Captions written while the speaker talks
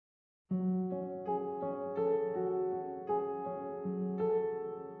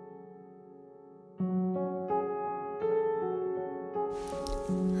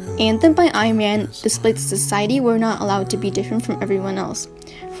Anthem by I Man displays a society where we're not allowed to be different from everyone else.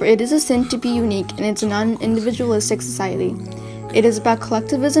 For it is a sin to be unique, and it's a non-individualistic society. It is about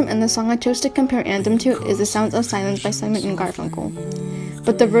collectivism, and the song I chose to compare Anthem to is The Sounds of Silence by Simon and Garfunkel.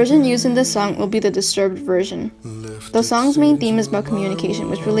 But the version used in this song will be the disturbed version. The song's main theme is about communication,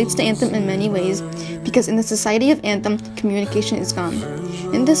 which relates to Anthem in many ways, because in the society of Anthem, communication is gone.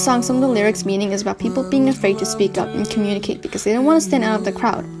 In this song, some of the lyrics' meaning is about people being afraid to speak up and communicate because they don't want to stand out of the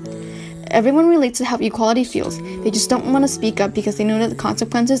crowd. Everyone relates to how equality feels. They just don't want to speak up because they know the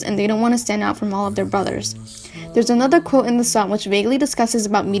consequences and they don't want to stand out from all of their brothers. There's another quote in the song which vaguely discusses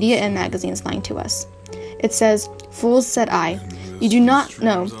about media and magazines lying to us. It says, "Fools, said I, you do not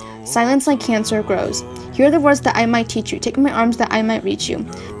know. Silence like cancer grows. Hear the words that I might teach you. Take my arms that I might reach you.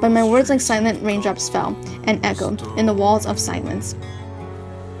 But my words like silent raindrops fell and echoed in the walls of silence."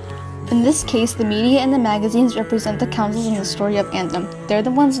 In this case, the media and the magazines represent the councils in the story of Anthem. They're the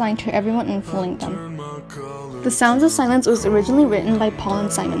ones lying to everyone and fooling them. The Sounds of Silence was originally written by Paul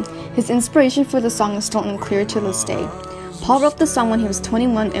and Simon. His inspiration for the song is still unclear to this day. Paul wrote the song when he was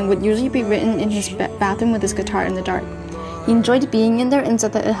 21 and would usually be written in his bathroom with his guitar in the dark. He enjoyed being in there and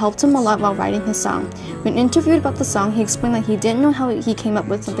said that it helped him a lot while writing his song. When interviewed about the song, he explained that he didn't know how he came up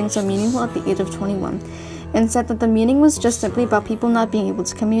with something so meaningful at the age of 21. And said that the meaning was just simply about people not being able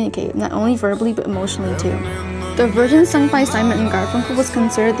to communicate, not only verbally but emotionally too. The version sung by Simon and Garfunkel was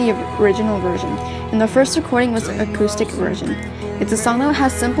considered the original version, and the first recording was an acoustic version. It's a song that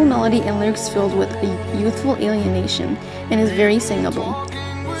has simple melody and lyrics filled with a youthful alienation, and is very singable.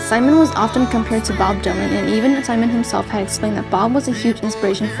 Simon was often compared to Bob Dylan, and even Simon himself had explained that Bob was a huge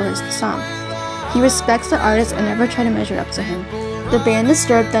inspiration for his song. He respects the artist and never tried to measure up to him. The band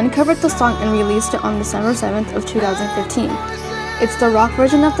Disturbed then covered the song and released it on December 7th of 2015. It's the rock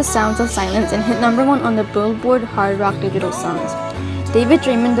version of The Sounds of Silence and hit #1 on the Billboard Hard Rock Digital Songs. David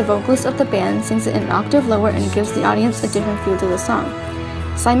Draymond, the vocalist of the band, sings it an octave lower and gives the audience a different feel to the song.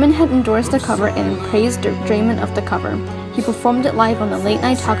 Simon had endorsed the cover and praised Draymond of the cover. He performed it live on the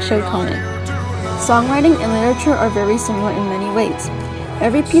late-night talk show Conan. Songwriting and literature are very similar in many ways.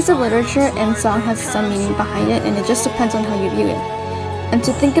 Every piece of literature and song has some meaning behind it, and it just depends on how you view it. And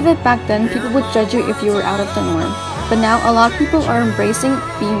to think of it, back then, people would judge you if you were out of the norm. But now, a lot of people are embracing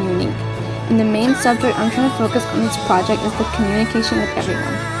being unique. And the main subject I'm trying to focus on this project is the communication with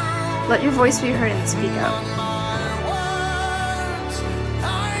everyone. Let your voice be heard and speak up.